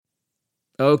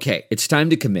Okay, it's time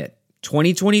to commit.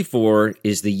 2024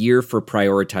 is the year for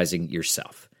prioritizing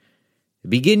yourself.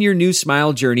 Begin your new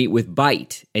smile journey with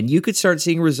Byte, and you could start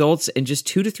seeing results in just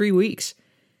 2 to 3 weeks.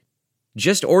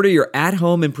 Just order your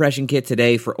at-home impression kit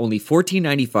today for only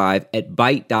 $14.95 at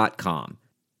Byte.com.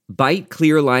 Byte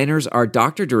clear liners are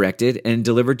doctor-directed and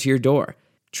delivered to your door.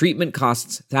 Treatment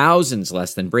costs thousands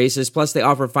less than braces, plus they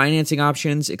offer financing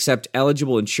options, accept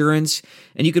eligible insurance,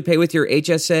 and you could pay with your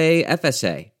HSA,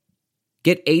 FSA.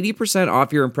 Get 80%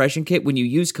 off your impression kit when you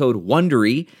use code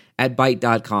WONDERY at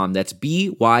Byte.com. That's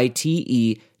BYTE.com.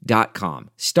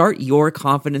 Start your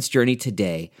confidence journey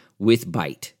today with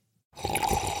Byte.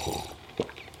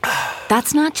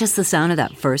 That's not just the sound of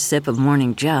that first sip of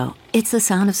Morning Joe. It's the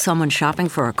sound of someone shopping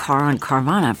for a car on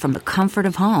Carvana from the comfort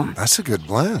of home. That's a good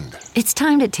blend. It's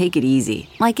time to take it easy,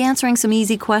 like answering some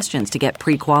easy questions to get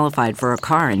pre-qualified for a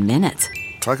car in minutes.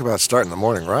 Talk about starting the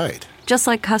morning right. Just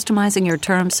like customizing your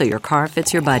terms so your car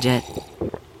fits your budget.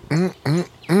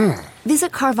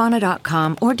 Visit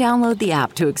Carvana.com or download the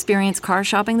app to experience car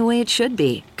shopping the way it should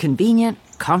be. Convenient,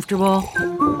 comfortable.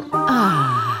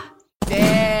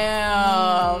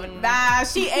 Damn. Nah,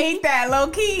 she ate that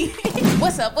low-key.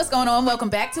 What's up? What's going on? Welcome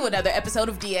back to another episode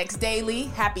of DX Daily.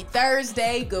 Happy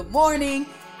Thursday. Good morning.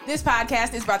 This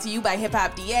podcast is brought to you by Hip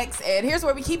Hop DX, and here's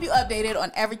where we keep you updated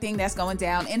on everything that's going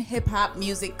down in hip-hop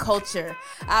music culture.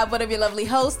 I'm one of your lovely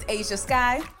hosts, Asia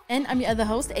Sky. And I'm your other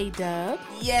host, A-Dub.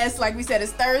 Yes, like we said,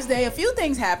 it's Thursday. A few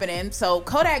things happening. So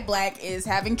Kodak Black is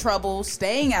having trouble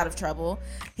staying out of trouble.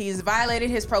 He's violated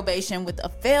his probation with a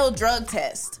failed drug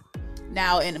test.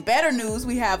 Now, in better news,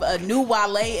 we have a new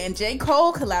Wale and J.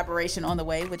 Cole collaboration on the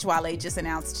way, which Wale just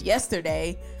announced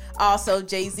yesterday. Also,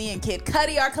 Jay-Z and Kid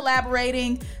Cudi are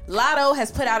collaborating. Latto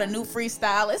has put out a new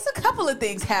freestyle. It's a couple of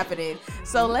things happening.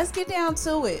 So let's get down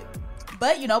to it.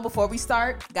 But, before we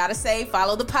start, gotta say,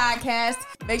 follow the podcast.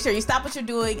 Make sure you stop what you're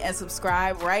doing and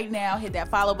subscribe right now. Hit that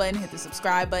follow button, hit the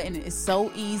subscribe button. It's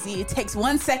so easy. It takes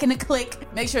 1 second to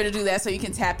click. Make sure to do that so you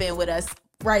can tap in with us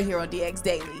right here on DX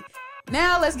Daily.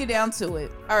 Now, let's get down to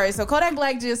it. All right, so Kodak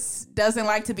Black just doesn't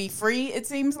like to be free, it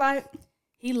seems like.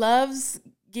 He loves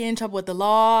getting in trouble with the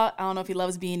law. I don't know if he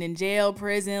loves being in jail,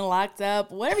 prison, locked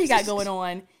up, whatever he got going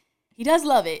on. He does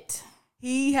love it.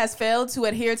 He has failed to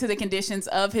adhere to the conditions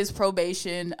of his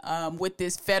probation with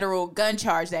this federal gun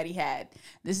charge that he had.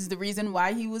 This is the reason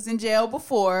why he was in jail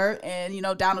before. And,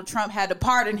 Donald Trump had to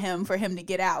pardon him for him to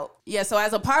get out. Yeah, so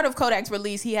as a part of Kodak's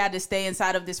release, he had to stay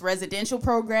inside of this residential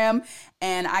program.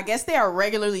 And I guess they are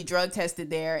regularly drug tested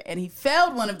there. And he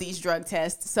failed one of these drug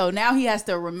tests. So now he has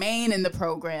to remain in the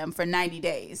program for 90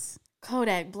 days.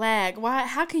 Kodak Black, why?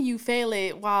 How can you fail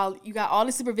it while you got all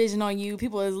the supervision on you?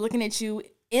 People is looking at you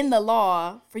in the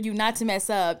law for you not to mess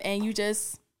up, and you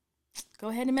just go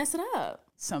ahead and mess it up.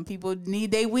 Some people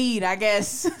need their weed, I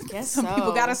guess. Some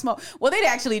people gotta smoke. Well, they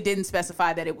actually didn't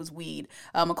specify that it was weed.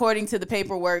 According to the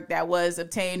paperwork that was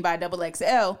obtained by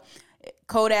XXL,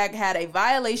 Kodak had a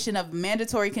violation of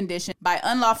mandatory condition by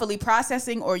unlawfully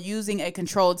processing or using a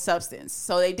controlled substance.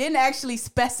 So they didn't actually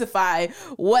specify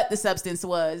what the substance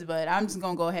was, but I'm just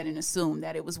gonna go ahead and assume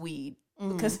that it was weed.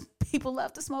 Because people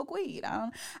love to smoke weed. I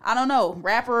don't know.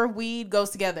 Rapper, weed goes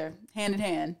together, hand in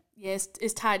hand. Yes,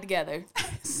 it's tied together.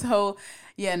 So,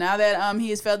 yeah, now that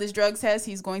he has failed his drug test,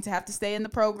 he's going to have to stay in the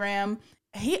program.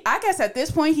 I guess at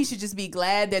this point, he should just be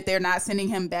glad that they're not sending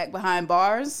him back behind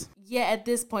bars. Yeah, at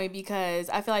this point, because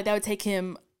I feel like that would take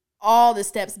him all the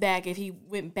steps back if he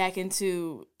went back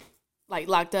into,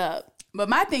 locked up. But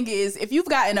my thing is, if you've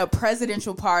gotten a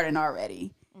presidential pardon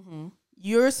already,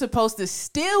 you're supposed to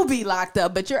still be locked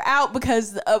up, but you're out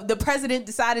because the president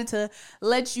decided to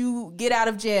let you get out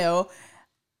of jail,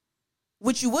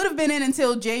 which you would have been in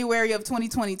until January of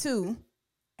 2022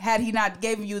 had he not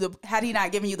given you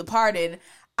the pardon.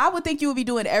 I would think you would be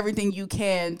doing everything you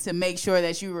can to make sure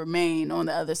that you remain on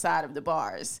the other side of the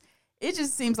bars. It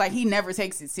just seems like he never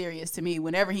takes it serious to me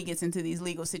whenever he gets into these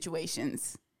legal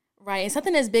situations. Right, and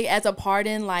something as big as a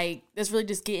pardon, that's really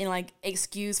just getting,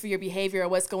 excuse for your behavior or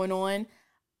what's going on,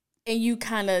 and you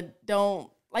kind of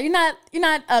don't, you're not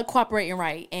cooperating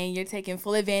right, and you're taking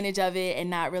full advantage of it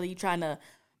and not really trying to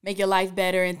make your life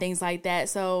better and things like that.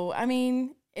 So, I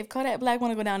mean, if Kodak Black want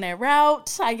to go down that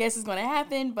route, I guess it's going to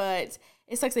happen, but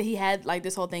it sucks that he had,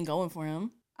 this whole thing going for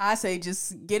him. I say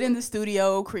just get in the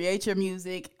studio, create your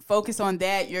music, focus on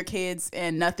that, your kids,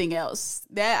 and nothing else.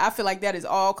 That I feel like that is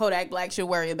all Kodak Black should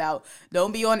worry about.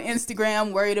 Don't be on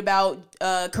Instagram worried about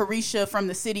Carisha from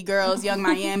the City Girls, Young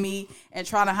Miami, and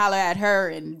trying to holler at her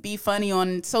and be funny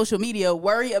on social media.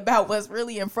 Worry about what's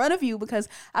really in front of you, because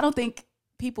I don't think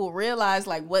people realize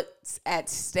what's at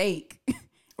stake.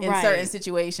 in certain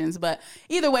situations. But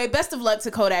either way, best of luck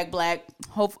to Kodak Black.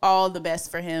 Hope all the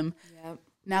best for him. Yep.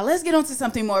 Now let's get on to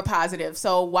something more positive.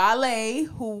 So Wale,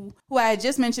 who I had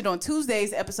just mentioned on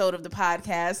Tuesday's episode of the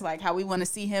podcast, like how we want to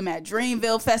see him at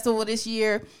Dreamville Festival this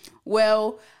year.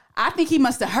 Well, I think he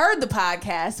must have heard the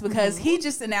podcast because he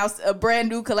just announced a brand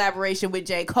new collaboration with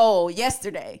J. Cole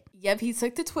yesterday. Yep, he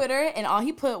took to Twitter and all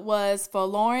he put was for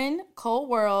Lauren, Cold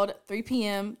World, 3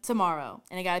 p.m. tomorrow.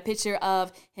 And it got a picture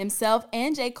of himself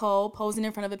and J. Cole posing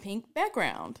in front of a pink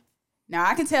background. Now,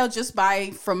 I can tell just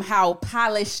from how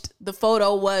polished the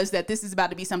photo was that this is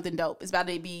about to be something dope. It's about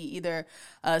to be either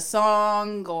a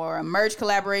song or a merch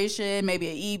collaboration, maybe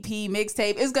an EP,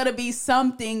 mixtape. It's going to be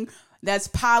something that's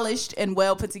polished and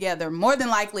well put together. More than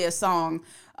likely a song,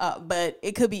 but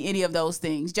it could be any of those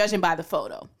things, judging by the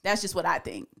photo. That's just what I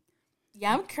think.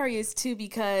 Yeah, I'm curious too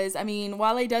because, I mean,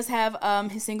 Wale does have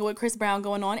his single with Chris Brown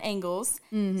going on, Angles.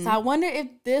 So I wonder if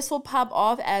this will pop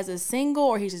off as a single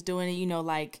or he's just doing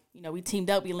it, we teamed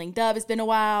up, we linked up, it's been a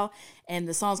while, and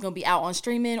the song's going to be out on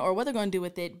streaming or what they're going to do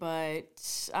with it. But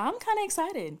I'm kind of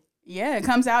excited. Yeah, it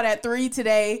comes out at 3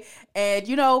 today. And,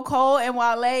 Cole and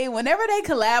Wale, whenever they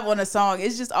collab on a song,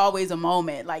 it's just always a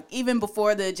moment. Like, even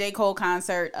before the J. Cole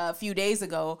concert a few days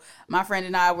ago, my friend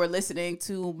and I were listening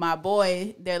to My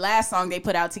Boy, their last song they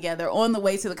put out together on the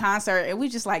way to the concert. And we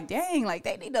just like, dang, like,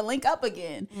 they need to link up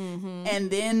again. And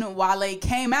then Wale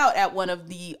came out at one of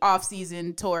the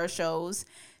off-season tour shows.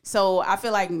 So I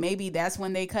feel like maybe that's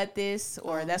when they cut this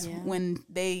or that's when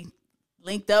they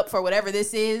linked up for whatever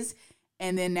this is.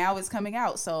 And then now it's coming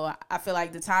out. So I feel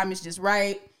like the time is just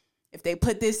right. If they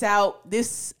put this out,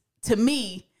 this, to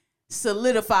me,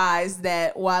 solidifies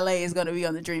that Wale is going to be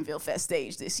on the Dreamville Fest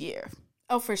stage this year.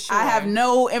 Oh, for sure. I have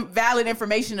no valid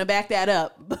information to back that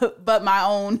up, but my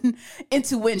own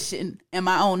intuition and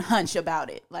my own hunch about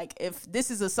it. Like, if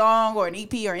this is a song or an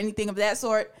EP or anything of that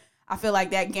sort, I feel like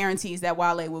that guarantees that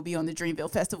Wale will be on the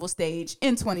Dreamville Festival stage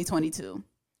in 2022.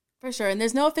 For sure. And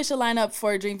there's no official lineup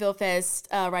for Dreamville Fest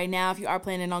right now if you are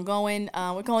planning on going.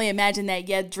 We can only imagine that,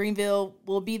 Dreamville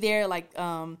will be there, like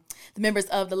the members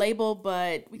of the label.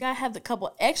 But we got to have a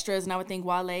couple extras. And I would think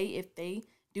Wale, if they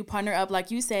do partner up,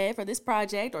 like you said, for this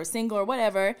project or single or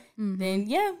whatever, then,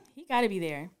 he got to be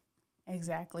there.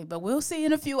 Exactly. But we'll see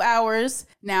in a few hours.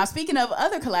 Now, speaking of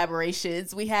other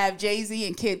collaborations, we have Jay-Z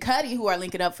and Kid Cudi who are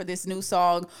linking up for this new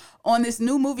song on this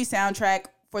new movie soundtrack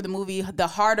for the movie The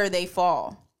Harder They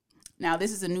Fall. Now,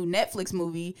 this is a new Netflix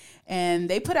movie, and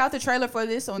they put out the trailer for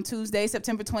this on Tuesday,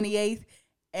 September 28th.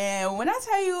 And when I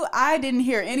tell you, I didn't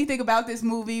hear anything about this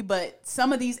movie, but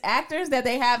some of these actors that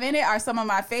they have in it are some of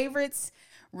my favorites.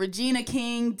 Regina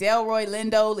King, Delroy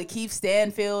Lindo, Lakeith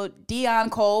Stanfield,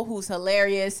 Dion Cole, who's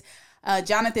hilarious,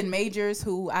 Jonathan Majors,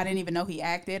 who I didn't even know he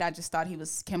acted. I just thought he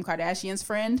was Kim Kardashian's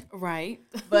friend. Right.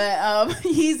 But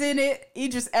he's in it.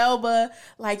 Idris Elba.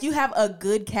 Like, you have a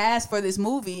good cast for this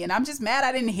movie, and I'm just mad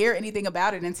I didn't hear anything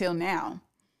about it until now.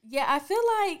 Yeah, I feel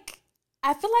like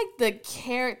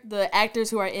the actors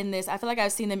who are in this, I feel like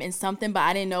I've seen them in something, but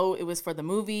I didn't know it was for the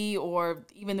movie or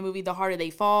even the movie The Harder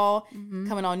They Fall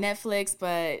coming on Netflix.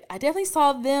 But I definitely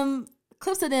saw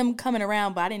clips of them coming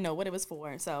around, but I didn't know what it was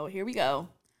for. So here we go.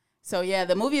 So, yeah,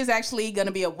 the movie is actually going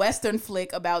to be a Western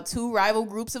flick about two rival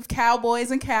groups of cowboys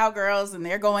and cowgirls, and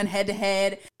they're going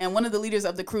head-to-head. And one of the leaders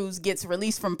of the crews gets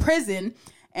released from prison.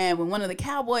 And when one of the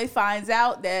cowboys finds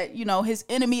out that, his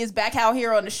enemy is back out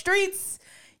here on the streets,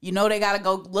 they got to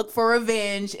go look for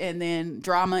revenge, and then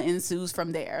drama ensues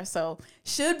from there. So,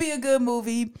 should be a good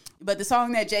movie. But the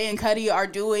song that Jay and Cudi are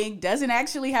doing doesn't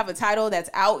actually have a title that's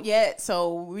out yet.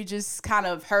 So, we just kind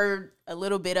of heard a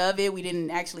little bit of it. We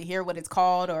didn't actually hear what it's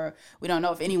called, or we don't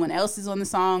know if anyone else is on the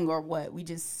song or what. We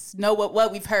just know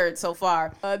what we've heard so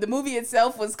far. The movie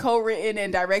itself was co-written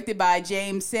and directed by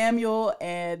James Samuel,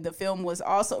 and the film was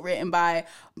also written by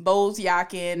Bose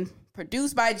Yakin,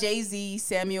 produced by Jay-Z,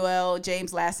 Samuel,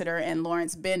 James Lasseter, and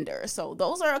Lawrence Bender. So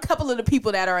those are a couple of the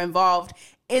people that are involved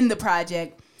in the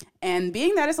project. And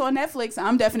being that it's on Netflix,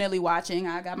 I'm definitely watching.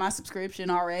 I got my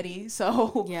subscription already.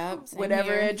 So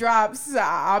whenever it drops,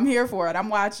 I'm here for it. I'm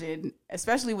watching,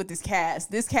 especially with this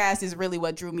cast. This cast is really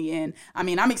what drew me in. I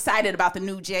mean, I'm excited about the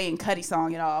new Jay and Cudi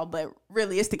song and all, but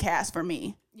really it's the cast for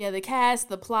me. Yeah, the cast,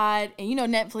 the plot, and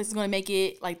Netflix is going to make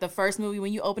it like the first movie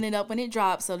when you open it up when it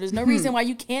drops. So there's no reason why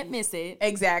you can't miss it.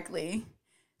 Exactly.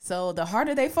 So The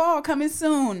Harder They Fall coming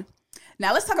soon.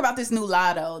 Now, let's talk about this new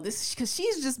Latto. Because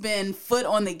she's just been foot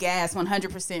on the gas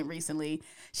 100% recently.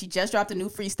 She just dropped a new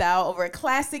freestyle over a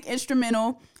classic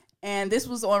instrumental, and this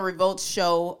was on Revolt's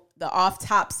show, the Off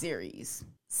Top series.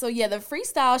 So yeah, the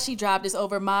freestyle she dropped is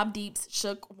over Mobb Deep's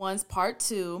Shook Ones Part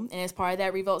 2. And as part of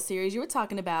that Revolt series you were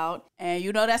talking about. And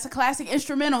you know that's a classic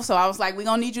instrumental, so I was like, we're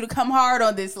going to need you to come hard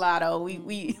on this, Latto.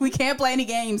 We can't play any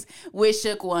games with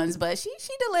Shook Ones, but she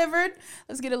delivered.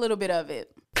 Let's get a little bit of it.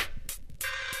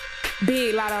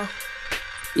 Big Latto.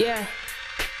 Yeah.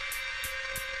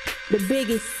 The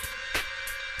biggest.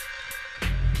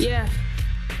 Yeah.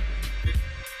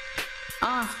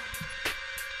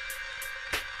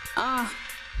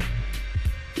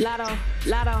 Latto,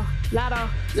 Latto, Latto,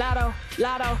 Latto,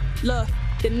 Latto. Look,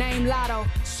 the name Latto,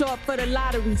 short for the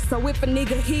lottery. So if a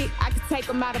nigga hit, I can take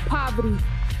him out of poverty.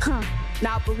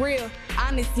 Now for real,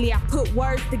 honestly, I put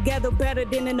words together better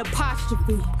than an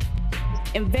apostrophe.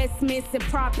 Investments and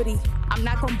property. I'm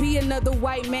not gonna be another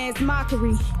white man's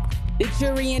mockery. The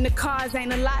jury and the cars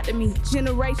ain't a lot to me.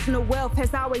 Generational wealth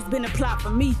has always been a plot for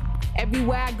me.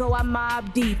 Everywhere I go, I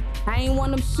mob deep. I ain't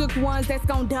one of them shook ones that's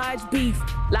gon' dodge beef.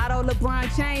 Latto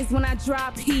LeBron James when I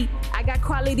drop heat. I got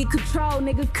quality control,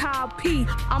 nigga, call P.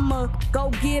 I'm a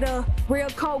go-getter, real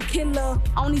cold killer.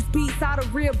 On these beats, all the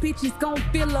real bitches gon'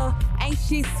 feel her. Ain't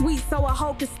shit sweet, so I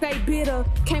hope to stay bitter.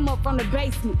 Came up from the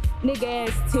basement, nigga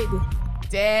ass tigger.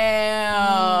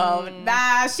 Damn.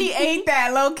 Nah, she ate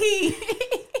that low-key.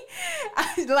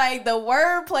 Like the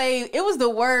wordplay, it was the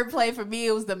wordplay for me.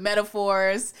 It was the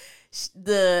metaphors.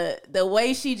 The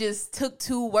way she just took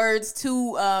two words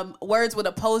with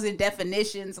opposing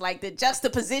definitions, like the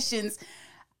juxtapositions.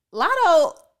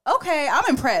 Latto, okay, I'm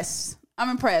impressed.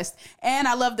 And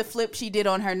I love the flip she did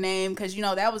on her name because, you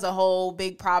know, that was a whole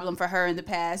big problem for her in the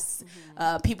past.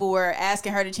 People were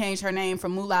asking her to change her name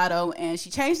from Mulatto, and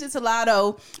she changed it to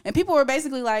Latto. And people were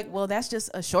basically like, well, that's just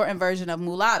a shortened version of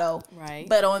Mulatto. Right.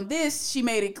 But on this, she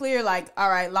made it clear, like, all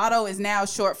right, Latto is now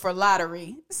short for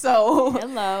lottery. So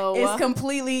hello. It's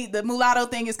completely, the Mulatto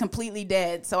thing is completely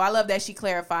dead. So I love that she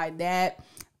clarified that.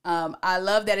 I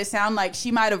love that it sounded like she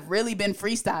might have really been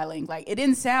freestyling. Like, it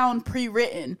didn't sound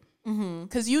pre-written.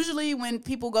 Because usually when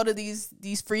people go to these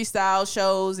freestyle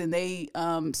shows and they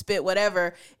spit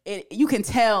whatever, you can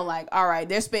tell, like, all right,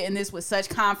 they're spitting this with such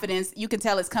confidence. You can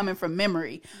tell it's coming from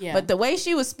memory. Yeah. But the way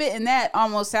she was spitting that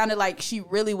almost sounded like she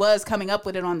really was coming up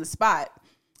with it on the spot.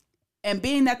 And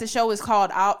being that the show is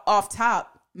called Off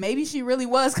Top, maybe she really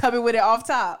was coming with it off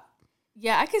top.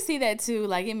 Yeah, I can see that too.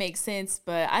 Like, it makes sense.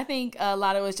 But I think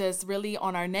Latto is just really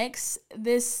on our necks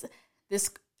this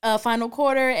final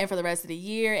quarter and for the rest of the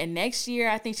year and next year.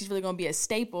 I think she's really going to be a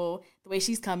staple the way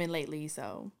she's coming lately.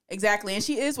 So exactly. And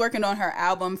she is working on her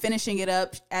album, finishing it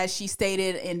up, as she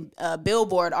stated in a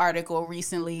Billboard article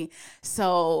recently.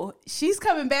 So she's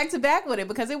coming back to back with it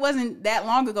because it wasn't that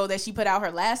long ago that she put out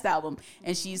her last album,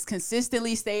 and she's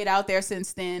consistently stayed out there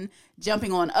since then,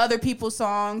 jumping on other people's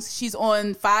songs. She's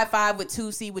on 5-5 with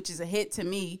 2C, which is a hit to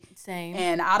me. Same.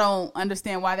 And I don't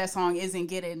understand why that song isn't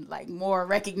getting like more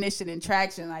recognition and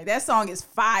traction. Like, that song is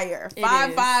fire.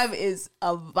 5-5 is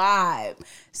a vibe.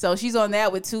 So she's on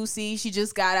that with 2C. She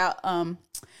just got out,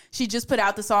 she just put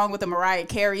out the song with the Mariah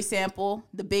Carey sample,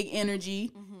 the Big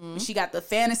Energy. She got the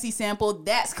Fantasy sample.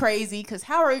 That's crazy, because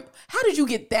how did you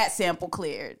get that sample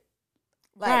cleared?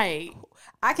 Like, right.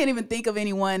 I can't even think of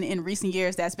anyone in recent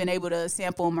years that's been able to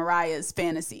sample Mariah's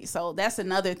Fantasy. So that's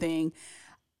another thing.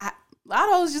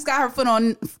 Latto's just got her foot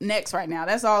on necks right now.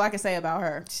 That's all I can say about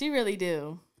her. She really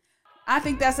do. I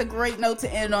think that's a great note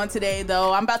to end on today,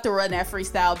 though. I'm about to run that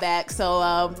freestyle back,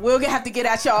 so we'll have to get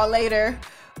at y'all later.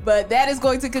 But that is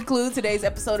going to conclude today's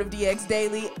episode of DX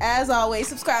Daily. As always,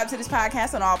 subscribe to this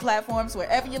podcast on all platforms,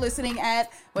 wherever you're listening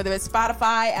at, whether it's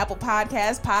Spotify, Apple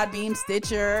Podcasts, Podbeam,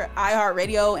 Stitcher,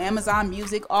 iHeartRadio, Amazon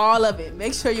Music, all of it.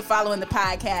 Make sure you're following the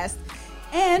podcast.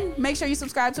 And make sure you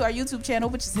subscribe to our YouTube channel,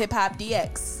 which is Hip Hop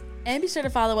DX. And be sure to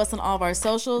follow us on all of our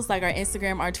socials, like our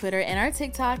Instagram, our Twitter, and our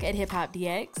TikTok at Hip Hop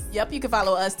DX. Yep, you can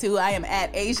follow us too. I am at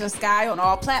Asia Sky on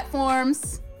all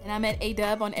platforms. And I'm at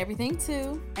A-Dub on everything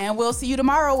too. And we'll see you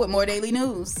tomorrow with more daily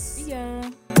news. See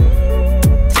ya.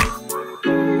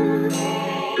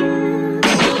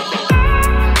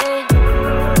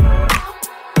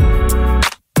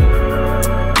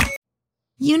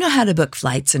 You know how to book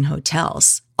flights and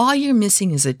hotels. All you're missing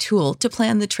is a tool to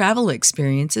plan the travel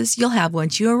experiences you'll have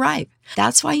once you arrive.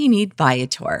 That's why you need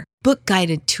Viator. Book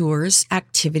guided tours,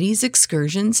 activities,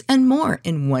 excursions, and more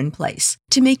in one place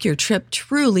to make your trip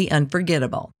truly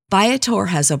unforgettable. Viator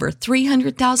has over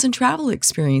 300,000 travel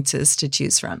experiences to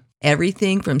choose from.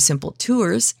 Everything from simple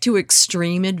tours to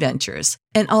extreme adventures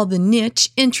and all the niche,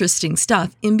 interesting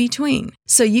stuff in between.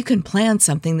 So you can plan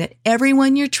something that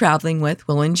everyone you're traveling with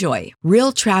will enjoy.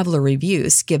 Real traveler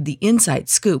reviews give the inside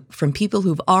scoop from people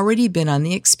who've already been on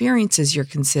the experiences you're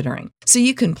considering. So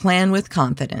you can plan with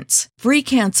confidence. Free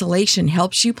cancellation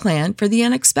helps you plan for the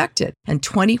unexpected. And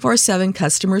 24/7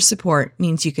 customer support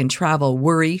means you can travel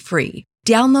worry-free.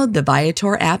 Download the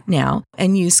Viator app now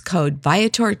and use code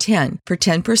Viator10 for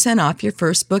 10% off your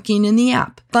first booking in the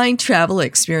app. Find travel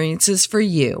experiences for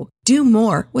you. Do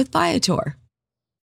more with Viator.